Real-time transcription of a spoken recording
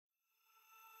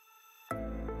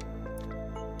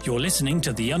You're listening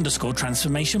to the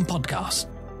Transformation Podcast,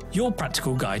 your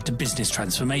practical guide to business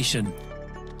transformation.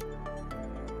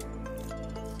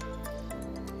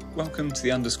 Welcome to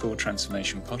the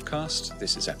Transformation Podcast.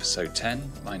 This is episode 10.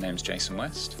 My name's Jason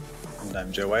West. And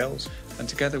I'm Joe Wales. And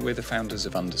together we're the founders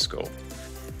of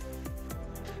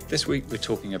This week we're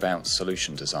talking about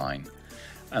solution design.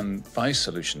 By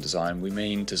solution design, we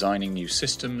mean designing new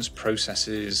systems,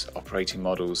 processes, operating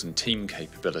models, and team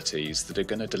capabilities that are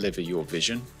going to deliver your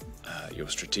vision, your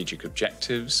strategic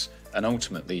objectives, and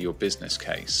ultimately your business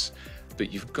case.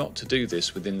 But you've got to do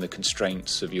this within the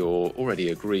constraints of your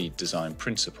already agreed design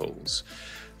principles.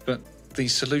 But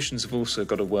these solutions have also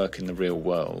got to work in the real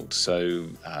world. So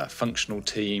functional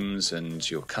teams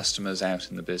and your customers out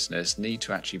in the business need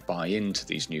to actually buy into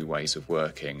these new ways of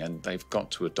working, and they've got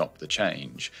to adopt the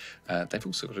change. They've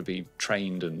also got to be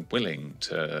trained and willing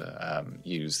to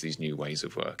use these new ways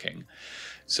of working.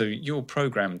 So your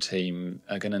program team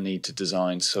are going to need to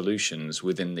design solutions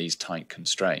within these tight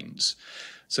constraints.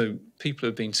 So people who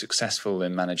have been successful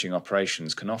in managing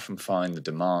operations can often find the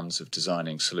demands of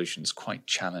designing solutions quite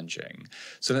challenging.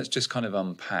 So let's just kind of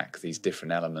unpack these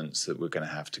different elements that we're going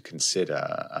to have to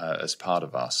consider as part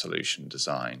of our solution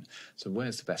design. So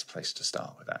where's the best place to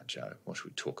start with that, Joe? What should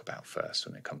we talk about first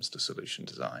when it comes to solution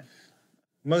design?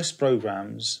 Most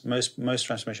programs, most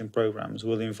transformation programs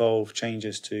will involve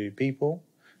changes to people,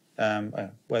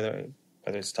 whether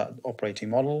it's operating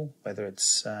model, whether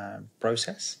it's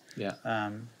process,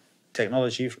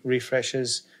 technology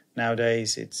refreshes.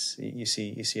 Nowadays, you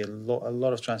see a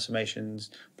lot of transformations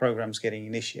programs getting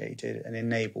initiated and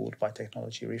enabled by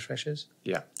technology refreshes.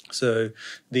 Yeah. So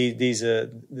these are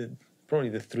probably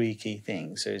the three key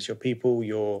things. So it's your people,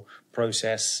 your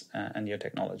process, and your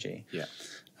technology. Yeah.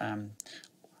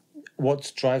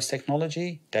 What drives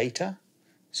technology? Data.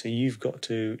 So you've got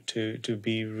to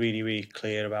be really, really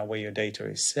clear about where your data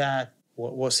is sat,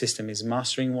 what system is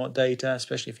mastering what data,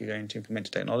 especially if you're going to implement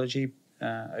a technology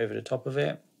over the top of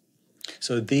it.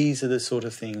 So these are the sort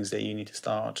of things that you need to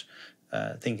start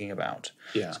thinking about.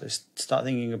 Yeah. So start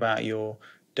thinking about your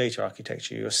data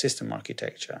architecture, your system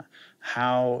architecture.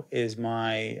 How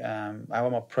are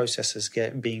my processes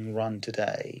being run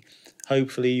today?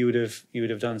 Hopefully, you would have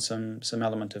done some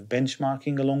element of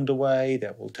benchmarking along the way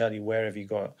that will tell you where have you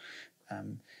got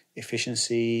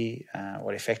efficiency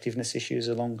or effectiveness issues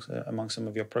among some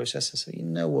of your processes, so you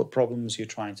know what problems you're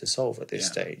trying to solve at this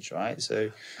stage, right?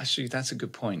 So actually, that's a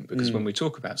good point, because when we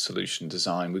talk about solution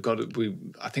design,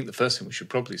 I think the first thing we should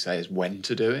probably say is when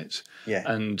to do it. Yeah.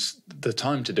 And the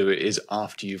time to do it is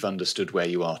after you've understood where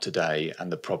you are today and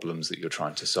the problems that you're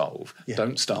trying to solve. Yeah.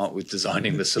 Don't start with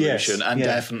designing the solution,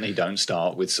 definitely don't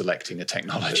start with selecting a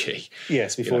technology.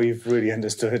 Yes, before you've really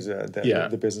understood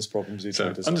the business problems you're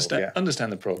trying to solve.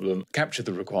 Understand the problem, capture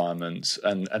the requirements,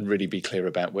 and really be clear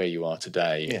about where you are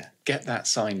today. Yeah. Get that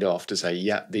signed off to say,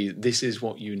 this is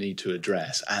what you need to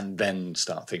address, and then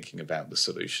start thinking about the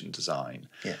solution design.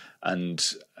 Yeah. And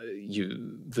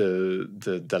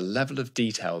the level of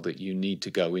detail that you need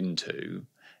to go into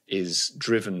is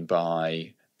driven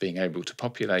by being able to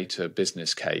populate a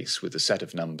business case with a set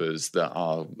of numbers that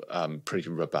are pretty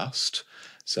robust.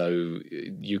 So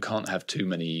you can't have too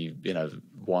many,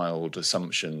 wild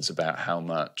assumptions about how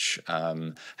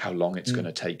long it's going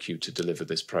to take you to deliver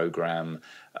this program.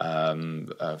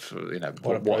 What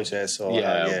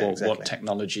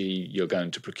technology you're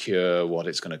going to procure, what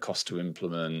it's going to cost to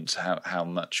implement, how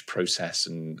much process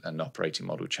and operating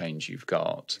model change you've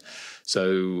got.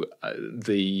 So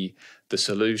the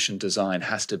solution design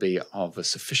has to be of a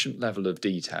sufficient level of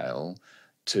detail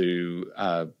to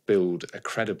build a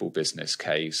credible business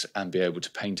case and be able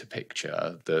to paint a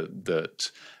picture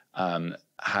that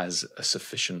has a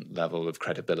sufficient level of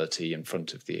credibility in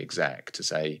front of the exec to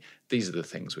say, these are the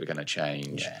things we're going to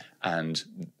change, and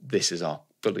this is our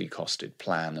fully costed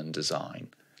plan and design.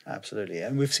 Absolutely,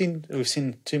 and we've seen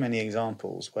too many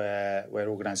examples where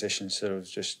organisations sort of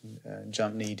just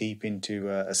jump knee deep into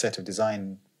a set of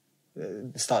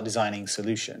start designing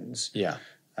solutions. Yeah.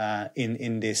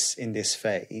 In this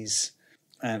phase,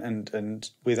 and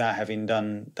without having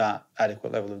done that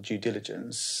adequate level of due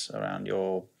diligence around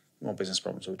your business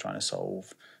problems we're trying to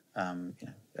solve,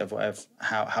 of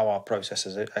how our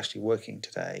processes are actually working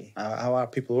today, how are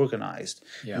people organised,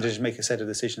 and just make a set of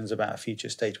decisions about a future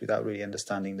state without really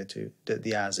understanding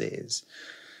the as is.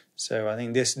 So I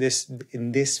think this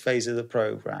in this phase of the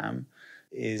program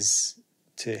is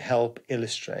to help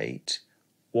illustrate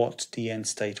what the end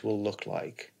state will look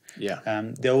like. Yeah.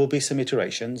 There will be some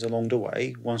iterations along the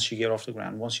way. Once you get off the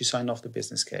ground, once you sign off the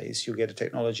business case, you'll get a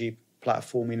technology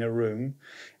platform in a room,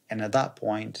 And at that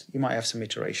point, you might have some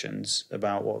iterations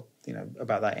about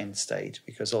about that end state,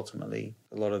 because ultimately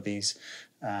a lot of these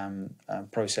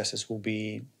processes will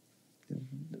be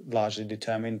largely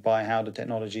determined by how the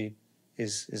technology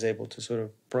is able to sort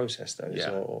of process those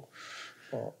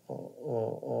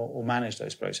or manage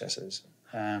those processes.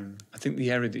 I think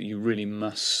the area that you really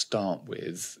must start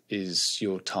with is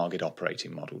your target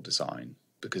operating model design,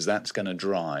 because that's going to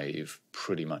drive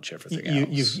pretty much everything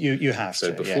else. You have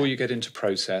so to. before you get into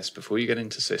process, before you get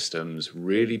into systems,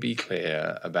 really be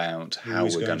clear about how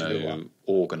we're going to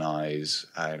organise,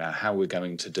 how we're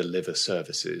going to deliver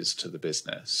services to the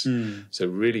business. So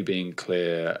really being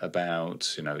clear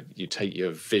about, you take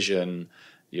your vision,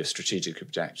 your strategic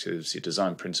objectives, your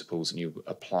design principles, and you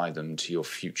apply them to your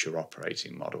future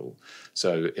operating model.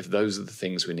 So if those are the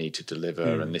things we need to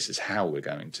deliver, and this is how we're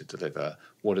going to deliver,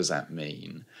 what does that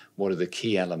mean? What are the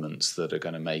key elements that are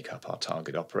going to make up our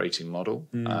target operating model?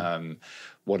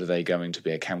 What are they going to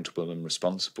be accountable and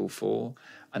responsible for?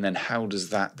 And then how does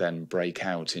that then break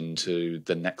out into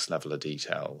the next level of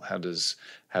detail? How does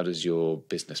your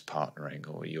business partnering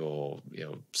or your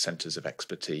centres of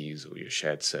expertise or your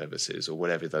shared services or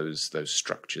whatever those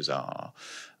structures are,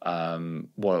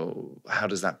 how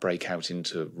does that break out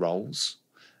into roles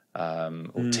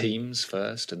or teams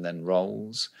first, and then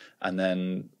roles, and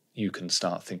then you can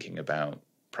start thinking about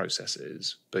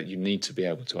processes, but you need to be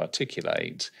able to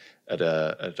articulate at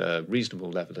a reasonable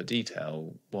level of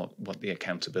detail what the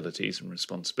accountabilities and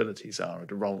responsibilities are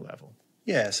at a role level.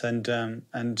 Yes, and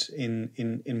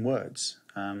in words.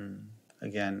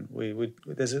 Again,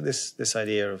 there's this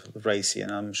idea of RACI,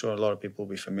 and I'm sure a lot of people will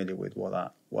be familiar with what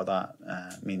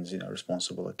that means.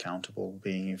 Responsible, accountable,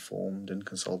 being informed, and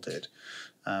consulted.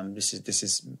 This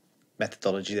is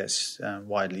methodology that's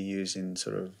widely used in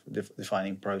sort of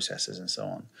defining processes and so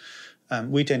on.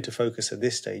 We tend to focus at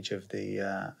this stage of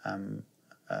the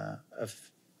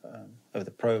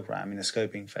program in the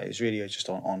scoping phase really just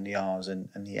on the R's and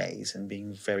the A's, and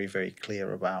being very, very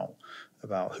clear about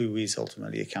who is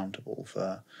ultimately accountable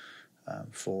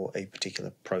for a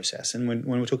particular process. And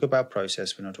when we talk about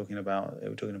process, we're talking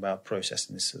about process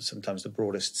in this sometimes the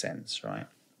broadest sense, right?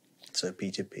 So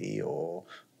P2P or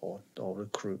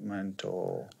recruitment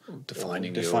or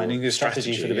defining the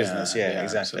strategy for the business. Yeah,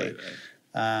 exactly.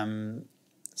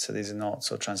 So these are not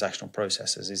sort of transactional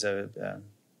processes. These are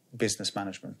business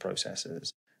management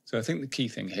processes. So I think the key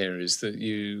thing here is that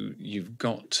you've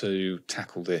got to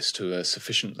tackle this to a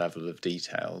sufficient level of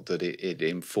detail that it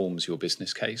informs your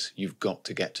business case. You've got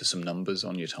to get to some numbers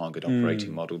on your target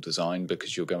operating model design,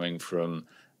 because you're going from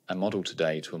a model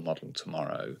today to a model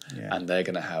tomorrow, and they're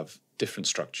going to have different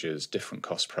structures, different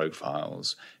cost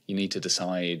profiles. You need to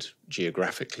decide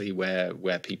geographically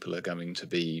where people are going to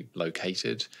be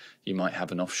located. You might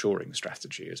have an offshoring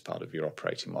strategy as part of your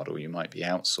operating model. You might be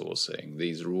outsourcing.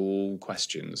 These are all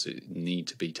questions that need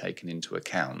to be taken into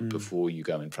account before you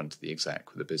go in front of the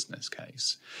exec with a business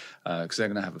case, because they're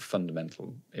going to have a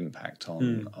fundamental impact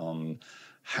on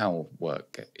how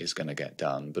work is going to get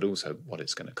done, but also what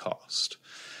it's going to cost.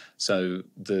 So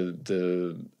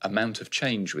the amount of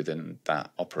change within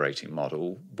that operating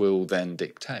model will then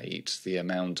dictate the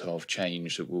amount of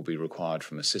change that will be required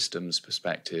from a systems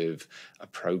perspective, a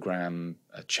program,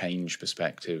 a change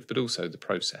perspective, but also the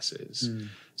processes.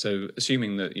 So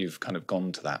assuming that you've kind of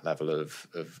gone to that level of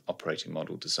operating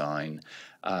model design,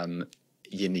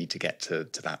 you need to get to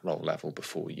that role level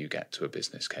before you get to a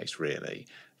business case, really,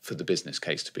 for the business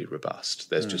case to be robust.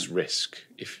 There's just risk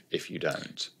if you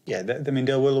don't. Yeah,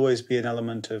 there will always be an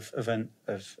element of an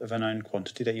unknown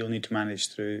quantity that you'll need to manage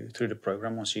through the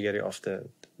program once you get it off the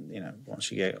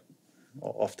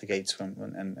gates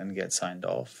and get signed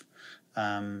off.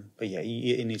 But yeah,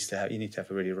 you need to have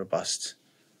a really robust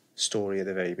story at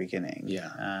the very beginning.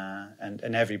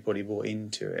 And everybody bought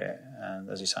into it,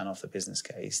 as you sign off the business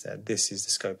case, that this is the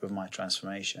scope of my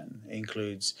transformation. It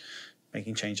includes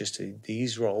making changes to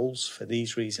these roles for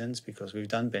these reasons, because we've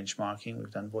done benchmarking, we've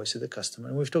done voice of the customer,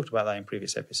 and we've talked about that in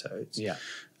previous episodes.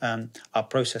 Our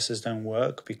processes don't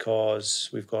work because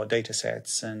we've got data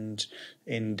sets and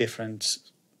in different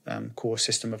core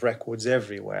system of records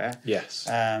everywhere.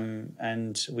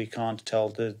 And we can't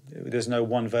tell there's no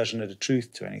one version of the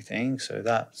truth to anything. So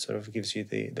that sort of gives you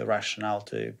the rationale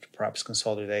to perhaps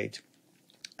consolidate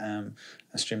and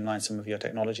streamline some of your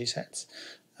technology sets.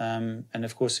 And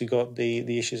of course, you got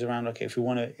the issues around, okay, if we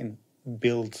want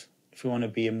to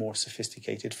be a more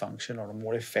sophisticated function or a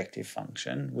more effective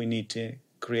function, we need to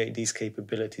create these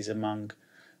capabilities among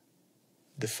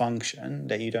the function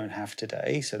that you don't have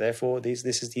today. So therefore, this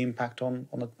is the impact on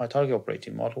my target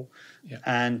operating model.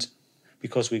 And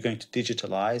because we're going to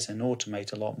digitalize and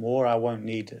automate a lot more, I won't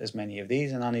need as many of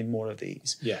these and I need more of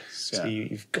these. Yes. So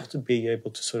you've got to be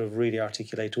able to sort of really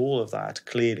articulate all of that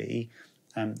clearly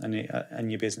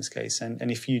and your business case.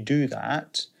 And if you do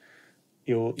that,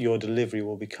 your delivery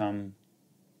will become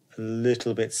a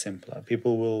little bit simpler.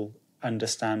 People will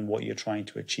understand what you're trying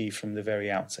to achieve from the very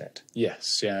outset.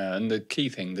 Yes, yeah, and the key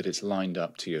thing that it's lined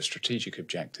up to your strategic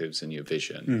objectives and your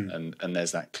vision, and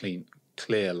there's that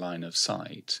clear line of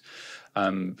sight.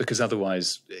 Because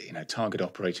otherwise, target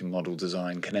operating model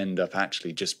design can end up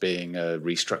actually just being a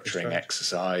restructuring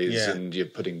exercise, and you're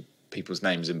putting people's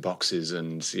names in boxes,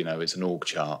 and it's an org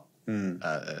chart, and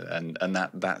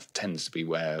that tends to be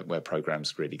where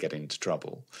programs really get into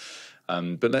trouble.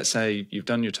 But let's say you've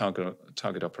done your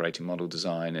target operating model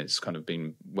design, it's kind of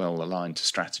been well aligned to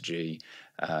strategy,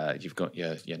 you've got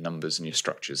your numbers and your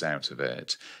structures out of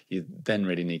it. You then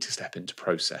really need to step into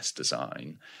process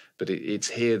design. But it's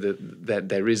here that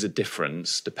there is a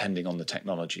difference depending on the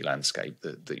technology landscape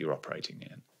that you're operating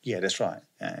in. Yeah, that's right.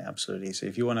 Yeah, absolutely. So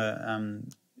if you want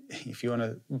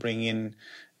to bring in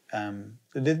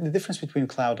the difference between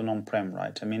cloud and on-prem,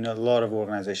 right? I mean, a lot of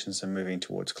organizations are moving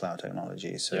towards cloud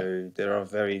technology. So there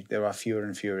are fewer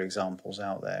and fewer examples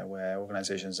out there where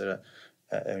organizations are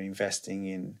investing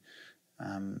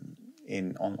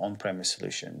in on-premise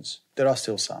solutions. There are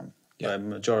still some. The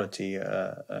majority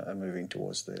are moving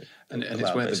towards the and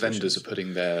it's where the vendors are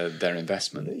putting their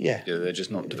investment. Yeah, they're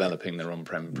just not developing their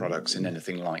on-prem products in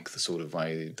anything like the sort of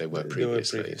way they were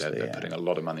previously. They're putting a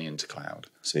lot of money into cloud.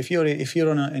 So if you're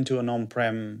into an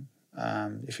on-prem,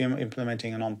 if you're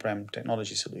implementing an on-prem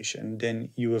technology solution, then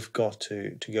you have got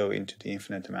to go into the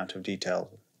infinite amount of detail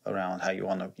around how you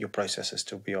want your processes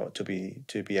to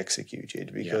be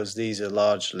executed, because these are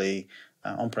largely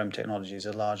on-prem technologies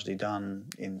are largely done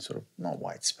in sort of not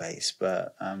white space,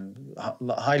 but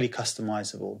highly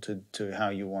customizable to how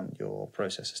you want your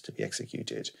processes to be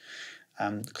executed.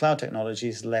 Cloud technology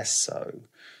is less so.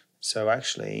 So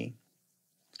actually,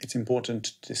 it's important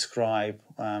to describe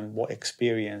what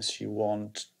experience you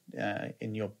want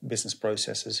in your business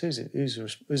processes.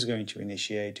 Who's going to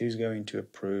initiate? Who's going to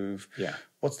approve?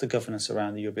 What's the governance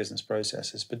around your business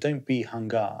processes? But don't be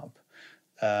hung up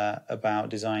about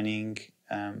designing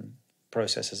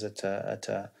processes at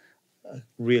a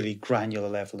really granular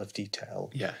level of detail.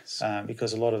 Yes,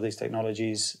 because a lot of these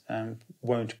technologies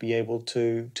won't be able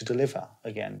to deliver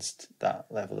against that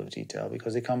level of detail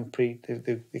because they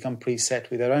become preset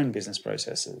with their own business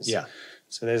processes. Yeah.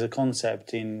 So there's a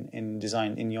concept in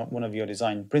design, one of your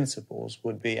design principles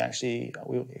would be actually,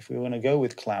 if we want to go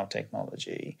with cloud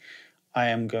technology, I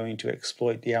am going to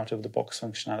exploit the out-of-the-box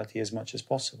functionality as much as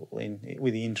possible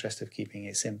with the interest of keeping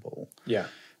it simple. Yeah.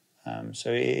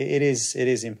 So it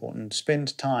is important to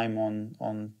spend time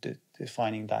on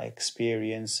defining that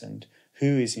experience and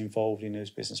who is involved in those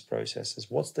business processes.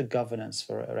 What's the governance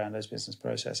around those business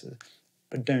processes?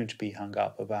 But don't be hung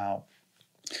up about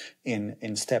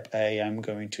in step A, I'm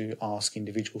going to ask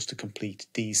individuals to complete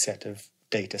these set of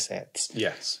data sets.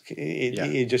 Yes.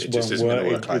 It just won't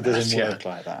work. It doesn't work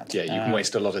like that. Yeah, you can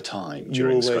waste a lot of time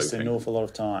during scoping. You will waste scoping. an awful lot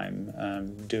of time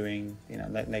doing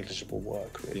negligible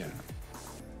work, really. Yeah.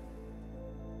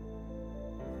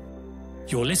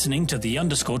 You're listening to the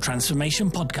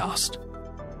Transformation podcast.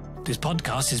 This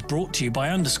podcast is brought to you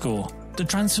by the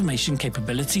transformation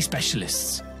capability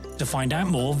specialists. To find out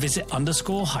more, visit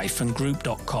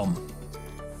 _group.com.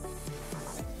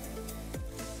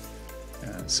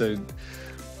 So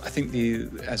I think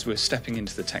as we're stepping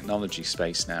into the technology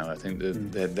space now, I think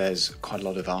that there's quite a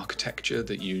lot of architecture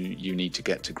that you need to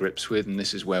get to grips with, and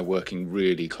this is where working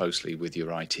really closely with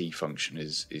your IT function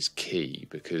is key,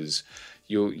 because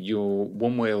you're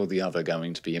one way or the other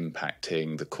going to be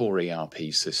impacting the core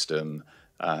ERP system,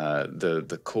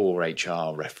 the core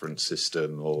HR reference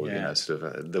system, or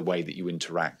the way that you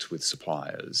interact with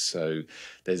suppliers. So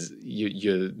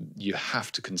you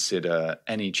have to consider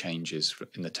any changes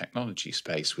in the technology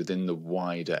space within the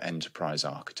wider enterprise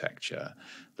architecture,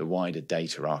 the wider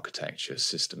data architecture,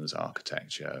 systems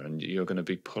architecture, and you're going to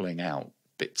be pulling out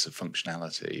bits of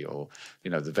functionality or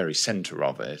the very center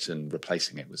of it and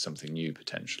replacing it with something new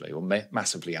potentially, or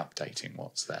massively updating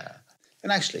what's there.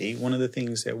 And actually, one of the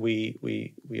things that we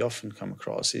often come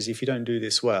across is if you don't do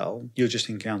this well, you'll just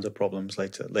encounter problems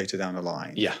later down the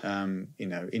line. Yeah.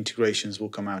 Integrations will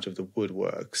come out of the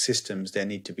woodwork. Systems, they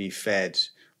need to be fed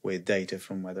with data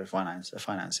from whether a finance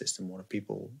system or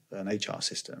an HR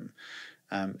system.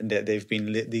 And they've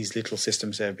been these little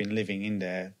systems that have been living in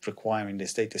there, requiring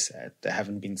this data set that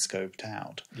haven't been scoped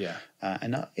out. Yeah.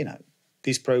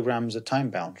 These programs are time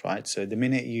bound, right? So the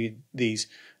minute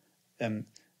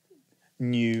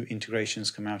new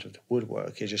integrations come out of the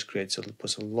woodwork, it just puts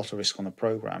a lot of risk on the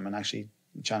program and actually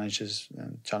challenges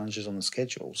on the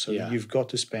schedule. So you've got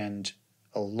to spend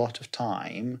a lot of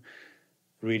time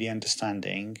really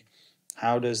understanding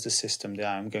how does the system that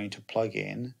I'm going to plug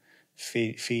in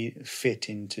fit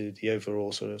into the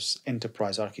overall sort of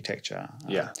enterprise architecture.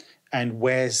 And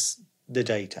where's the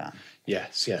data?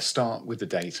 Yes. Start with the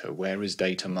data. Where is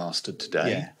data mastered today?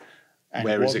 Yeah. And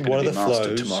where is it going to be mastered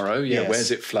flows? tomorrow? Yes.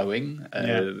 Where's it flowing?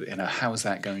 How is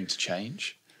that going to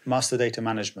change? Master data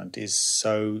management is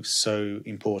so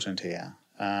important here.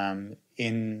 If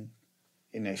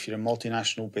you're a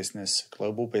multinational business,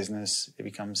 global business,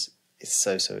 it's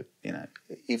so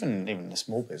even a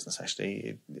small business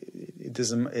actually, it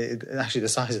doesn't. Actually, the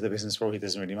size of the business probably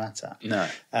doesn't really matter. No.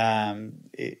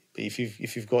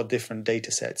 If you've got different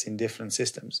data sets in different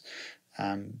systems,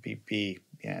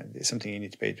 it's something you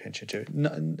need to pay attention to.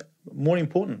 No, more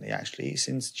importantly, actually,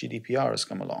 since GDPR has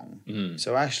come along,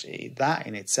 so actually that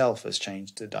in itself has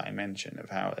changed the dimension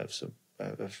of how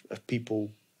of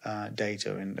people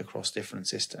data across different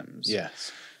systems.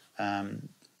 Yes. And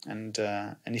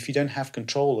if you don't have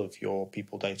control of your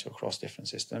people data across different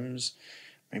systems,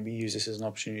 maybe use this as an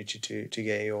opportunity to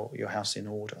get your house in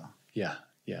order. Yeah,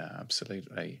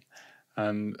 absolutely.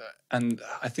 And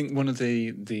I think one of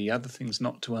the other things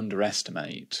not to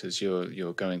underestimate as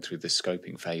you're going through this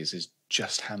scoping phase is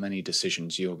just how many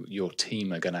decisions your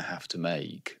team are going to have to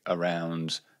make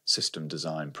around system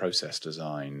design, process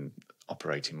design,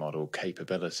 operating model,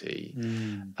 capability,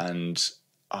 and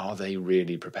are they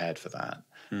really prepared for that?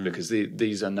 Because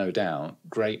these are no doubt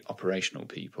great operational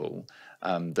people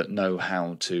that know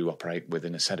how to operate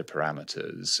within a set of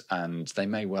parameters, and they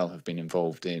may well have been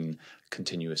involved in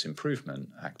continuous improvement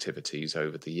activities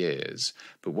over the years.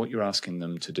 But what you're asking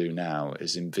them to do now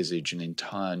is envisage an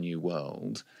entire new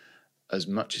world as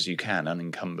much as you can,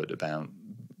 unencumbered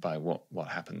by what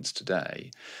happens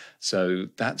today. So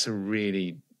that's a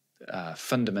really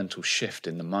fundamental shift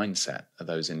in the mindset of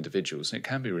those individuals, and it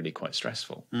can be really quite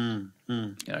stressful.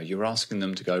 You're asking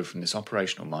them to go from this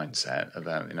operational mindset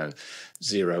about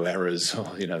zero errors or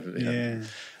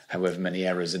however many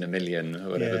errors in a million or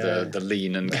whatever the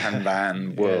lean and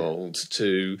Kanban world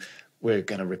to we're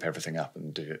going to rip everything up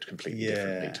and do it completely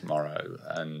differently tomorrow,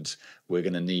 and we're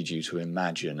going to need you to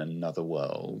imagine another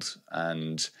world.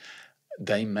 And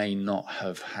they may not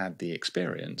have had the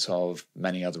experience of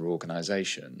many other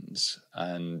organisations,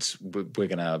 and we're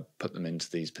going to put them into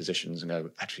these positions and go,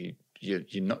 actually, you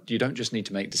don't just need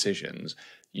to make decisions.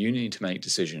 You need to make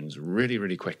decisions really,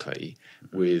 really quickly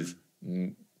with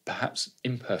perhaps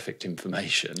imperfect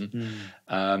information,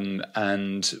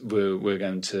 and we're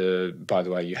going to. By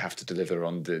the way, you have to deliver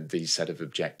on these set of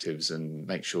objectives and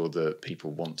make sure that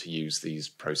people want to use these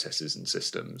processes and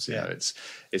systems.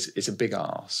 It's a big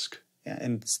ask. Yeah,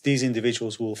 and these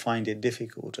individuals will find it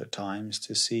difficult at times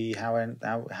to see how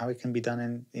it can be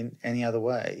done in any other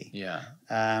way. Yeah.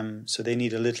 So they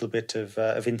need a little bit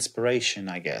of inspiration,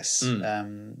 I guess.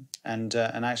 And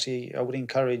actually, I would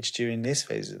encourage during this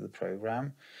phase of the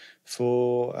program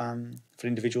for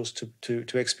individuals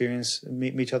to experience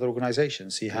meet other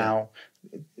organisations, see how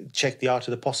check the art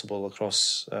of the possible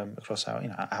across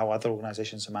how other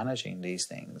organisations are managing these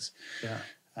things. Yeah.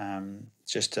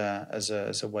 Just as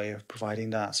a way of providing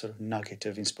that sort of nugget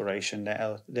of inspiration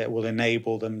that will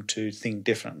enable them to think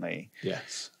differently.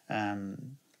 Yes.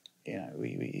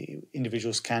 We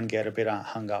individuals can get a bit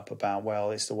hung up about,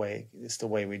 well, it's the way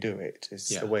we do it.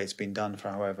 It's the way it's been done for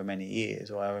however many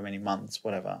years or however many months,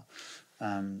 whatever.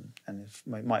 And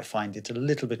might find it a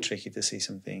little bit tricky to see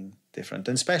something different,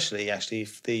 and especially actually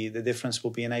if the difference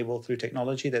will be enabled through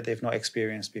technology that they've not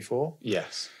experienced before.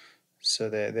 Yes. So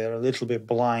they're a little bit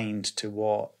blind to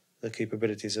what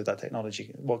capabilities that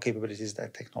technology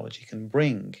can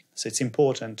bring. So it's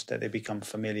important that they become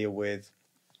familiar with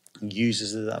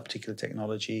users of that particular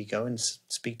technology, go and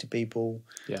speak to people,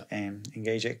 and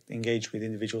engage with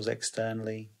individuals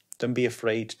externally. Don't be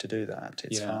afraid to do that.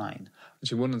 It's fine.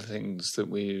 Actually, one of the things that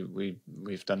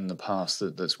we've done in the past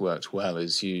that's worked well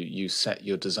is you set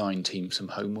your design team some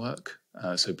homework.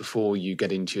 So before you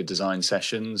get into your design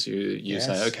sessions, you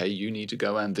say, okay, you need to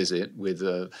go and visit with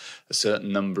a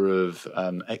certain number of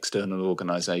external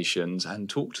organisations and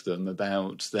talk to them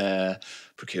about their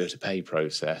procure-to-pay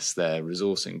process, their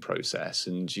resourcing process,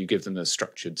 and you give them a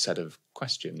structured set of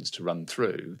questions to run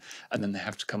through, and then they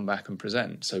have to come back and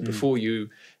present. So before you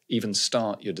even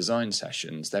start your design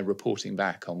sessions, they're reporting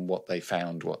back on what they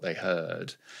found, what they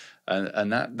heard.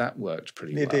 And that worked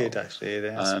pretty well. It did, actually.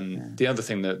 The other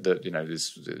thing that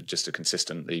is just a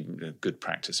consistently good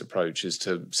practice approach is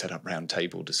to set up round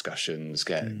table discussions,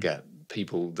 get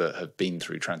people that have been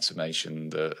through transformation,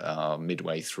 that are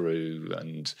midway through,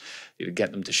 and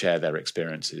get them to share their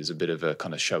experiences, a bit of a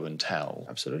kind of show and tell.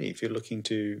 Absolutely. If you're looking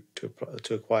to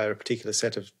acquire a particular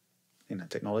set of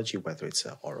technology, whether it's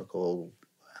Oracle,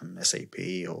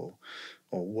 SAP, or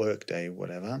Workday,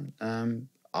 whatever,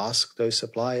 ask those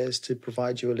suppliers to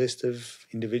provide you a list of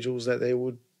individuals that they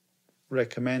would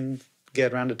recommend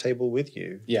get around a table with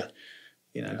you. Yeah.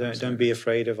 Don't be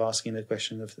afraid of asking the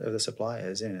question of the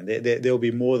suppliers. They'll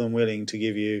be more than willing to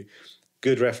give you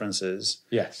good references.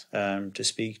 Yes. To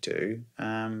speak to.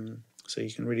 So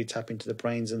you can really tap into the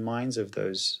brains and minds of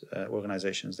those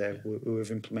organisations there who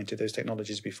have implemented those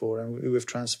technologies before and who have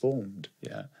transformed.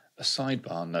 Yeah. A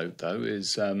sidebar note, though,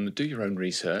 is do your own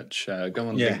research. Go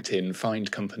on LinkedIn, find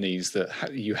companies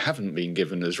that you haven't been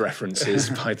given as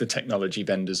references by the technology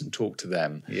vendors and talk to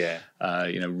them. Yeah.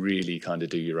 Really kind of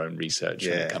do your own research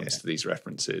when it comes to these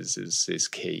references is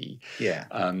key. Yeah.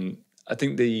 I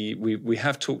think we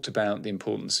have talked about the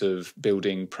importance of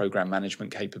building program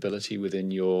management capability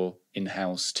within your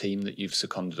in-house team that you've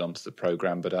seconded onto the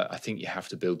program, but I think you have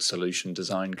to build solution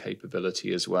design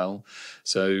capability as well.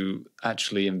 So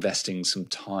actually investing some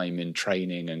time in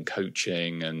training and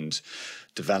coaching and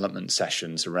development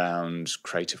sessions around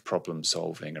creative problem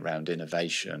solving, around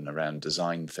innovation, around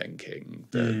design thinking,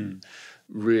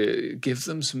 give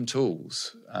them some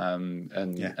tools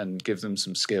and give them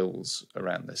some skills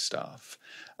around this stuff,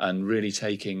 and really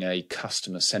taking a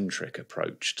customer-centric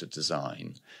approach to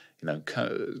design.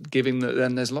 Giving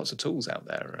then there's lots of tools out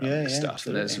there around this stuff,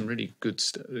 absolutely. And there's some really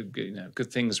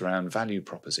good things around value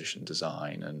proposition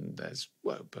design, and there's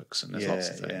workbooks and there's lots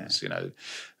of things,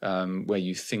 where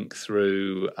you think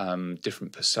through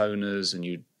different personas and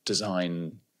you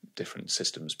design different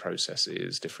systems,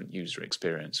 processes, different user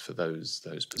experience for those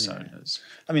personas.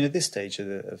 I mean, at this stage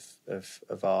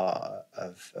of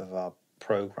our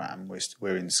program,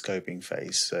 we're in the scoping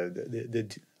phase, so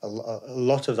a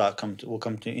lot of that will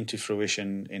come into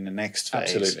fruition in the next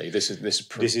phase. Absolutely, this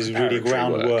is really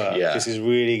groundwork. Yeah. This is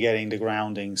really getting the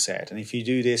grounding set, and if you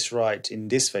do this right in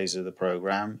this phase of the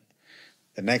program,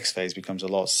 the next phase becomes a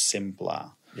lot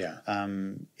simpler. Yeah.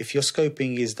 If your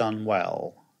scoping is done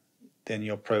well, then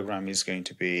your program is going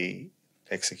to be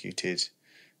executed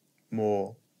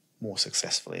more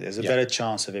successfly. There's a better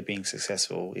chance of it being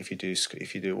successful if you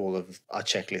do all of our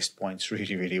checklist points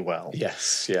really, really well.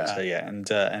 Yes, yeah.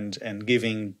 So and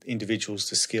giving individuals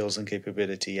the skills and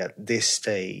capability at this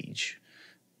stage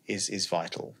is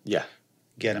vital. Yeah.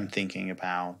 Get them thinking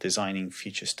about designing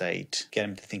future state. Get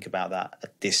them to think about that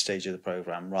at this stage of the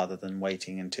program, rather than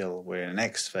waiting until we're in the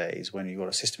next phase when you've got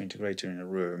a system integrator in a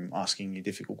room asking you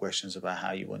difficult questions about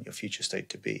how you want your future state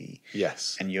to be.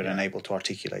 Yes. And you're unable to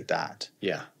articulate that.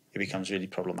 Yeah. It becomes really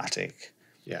problematic.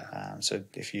 Yeah. So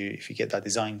if you get that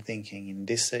design thinking in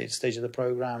this stage of the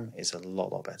program, it's a lot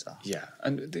better. Yeah,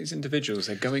 and these individuals,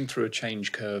 they're going through a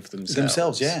change curve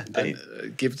themselves. Yeah.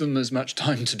 Give them as much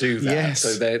time to do that, yes.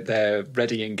 so they're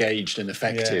ready, engaged, and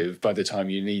effective by the time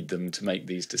you need them to make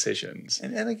these decisions.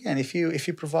 And again, if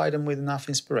you provide them with enough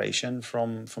inspiration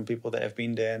from people that have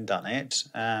been there and done it,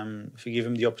 if you give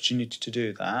them the opportunity to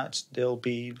do that, they'll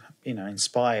be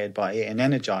inspired by it and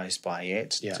energized by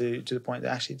it to the point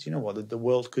that actually, the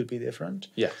world could be different.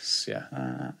 Yes,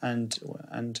 yeah.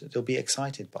 And they'll be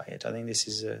excited by it. I think this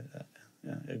is a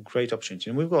great opportunity,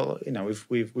 and we've got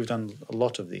we've done a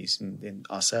lot of these in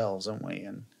ourselves, haven't we?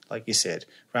 And like you said,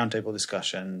 roundtable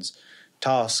discussions,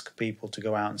 task people to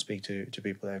go out and speak to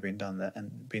people that have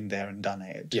been there and done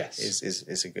it. Yes,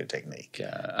 is a good technique.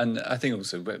 Yeah, and I think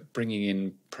also bringing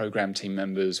in program team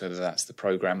members, whether that's the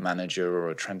program manager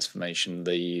or a transformation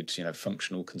lead,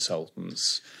 functional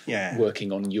consultants,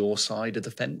 working on your side of the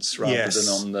fence rather than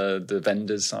on the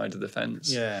vendor's side of the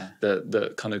fence. Yeah,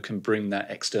 that kind of can bring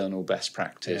that external best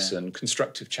practice and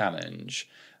constructive challenge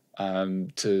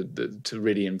to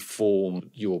really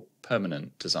inform your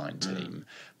permanent design team,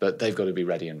 but they've got to be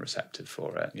ready and receptive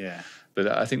for it. Yeah. But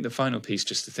I think the final piece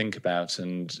just to think about,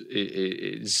 and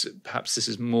is perhaps this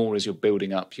is more as you're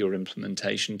building up your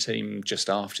implementation team just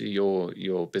after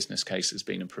your business case has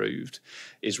been approved,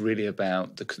 is really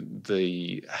about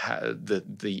the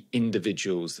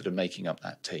individuals that are making up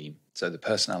that team. So the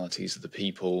personalities of the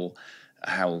people,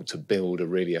 how to build a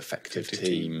really effective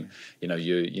team. You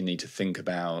need to think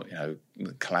about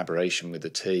collaboration with the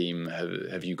team.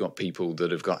 Have you got people that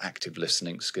have got active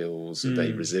listening skills? Are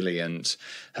they resilient?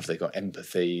 Have they got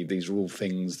empathy? These are all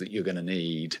things that you're going to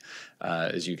need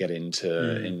as you get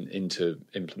into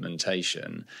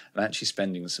implementation, and actually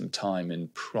spending some time in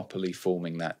properly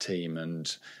forming that team.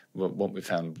 And what we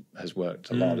found has worked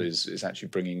a lot is actually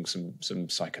bringing some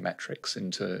psychometrics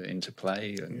into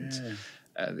play,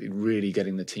 really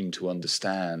getting the team to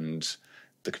understand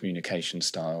the communication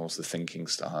styles, the thinking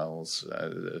styles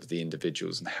of the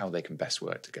individuals and how they can best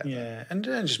work together. Yeah, and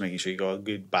just making sure you got a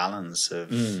good balance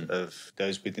of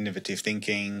those with innovative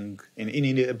thinking,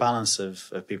 in a balance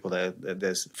of people that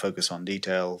there's focus on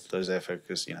detail, those that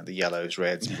focus, the yellows,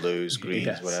 reds, blues, greens,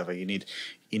 yes. Whatever. You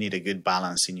need a good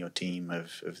balance in your team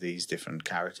of these different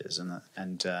characters,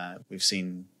 and we've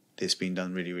seen this being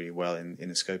done really, really well in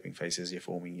the scoping phase as you're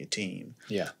forming your team.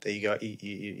 Yeah, there you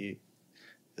go.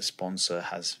 The sponsor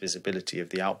has visibility of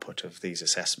the output of these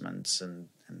assessments and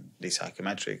these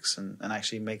psychometrics and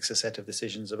actually makes a set of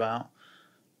decisions about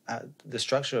the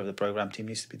structure of the program team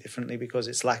needs to be differently because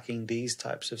it's lacking these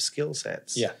types of skill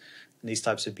sets, and these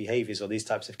types of behaviors or these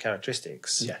types of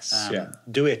characteristics. Yes,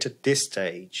 do it at this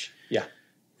stage,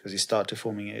 because you start to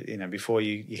forming it. Before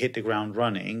you hit the ground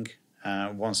running.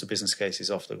 Once the business case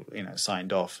is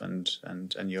signed off and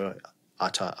you're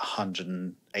at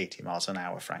 180 miles an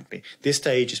hour, frankly. This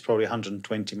stage is probably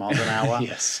 120 miles an hour.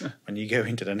 Yes. When you go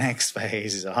into the next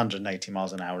phase, it's 180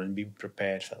 miles an hour, and be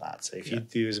prepared for that. So if you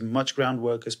do as much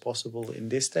groundwork as possible in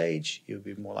this stage, you're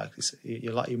more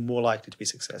likely to be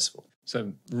successful.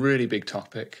 So really big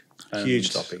topic.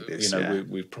 Huge topic.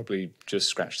 We've probably just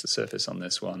scratched the surface on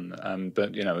this one.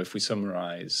 But if we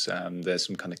summarise, there's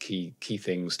some kind of key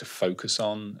things to focus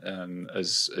on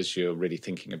as you're really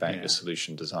thinking about your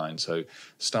solution design. So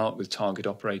start with target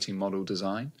operating model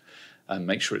design. And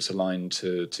make sure it's aligned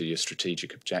to your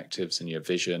strategic objectives and your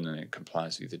vision, and it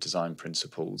complies with the design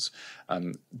principles.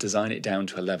 Design it down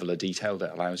to a level of detail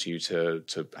that allows you to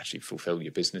actually fulfill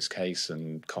your business case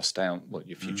and cost out what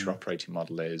your future operating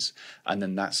model is. And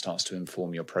then that starts to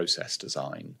inform your process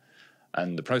design.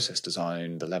 And the process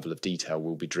design, the level of detail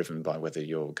will be driven by whether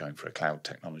you're going for a cloud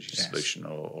technology solution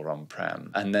or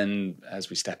on-prem. And then as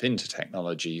we step into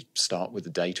technology, start with the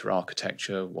data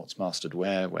architecture, what's mastered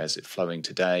where's it flowing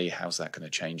today, how's that going to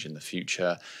change in the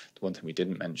future. The one thing we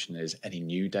didn't mention is any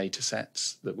new data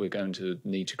sets that we're going to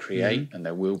need to create, and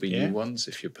there will be new ones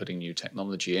if you're putting new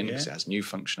technology in, because it has new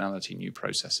functionality, new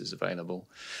processes available.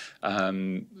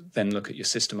 Then look at your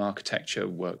system architecture,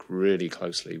 work really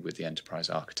closely with the enterprise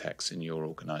architects in your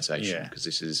organization, because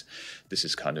this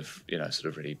is kind of sort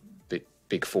of really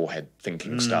big forehead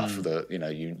thinking stuff that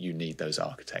you need those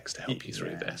architects to help you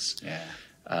through this.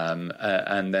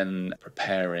 And then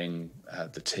preparing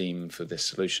the team for this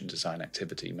solution design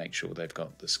activity, make sure they've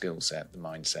got the skill set, the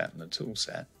mindset, and the tool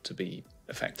set to be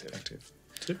effective.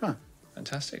 Super.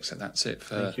 Fantastic. So that's it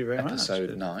for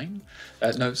episode 9.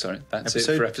 That's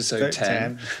it for episode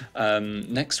 10.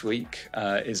 Next week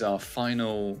is our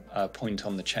final point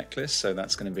on the checklist. So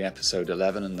that's going to be episode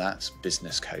 11, and that's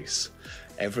business case.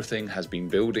 Everything has been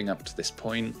building up to this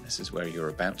point. This is where you're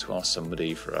about to ask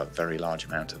somebody for a very large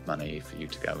amount of money for you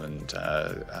to go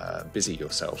and busy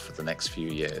yourself for the next few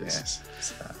years.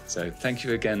 Yes. So thank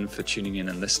you again for tuning in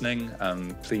and listening.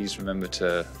 Please remember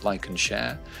to like and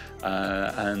share.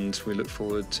 And we look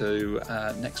forward to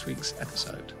next week's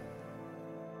episode.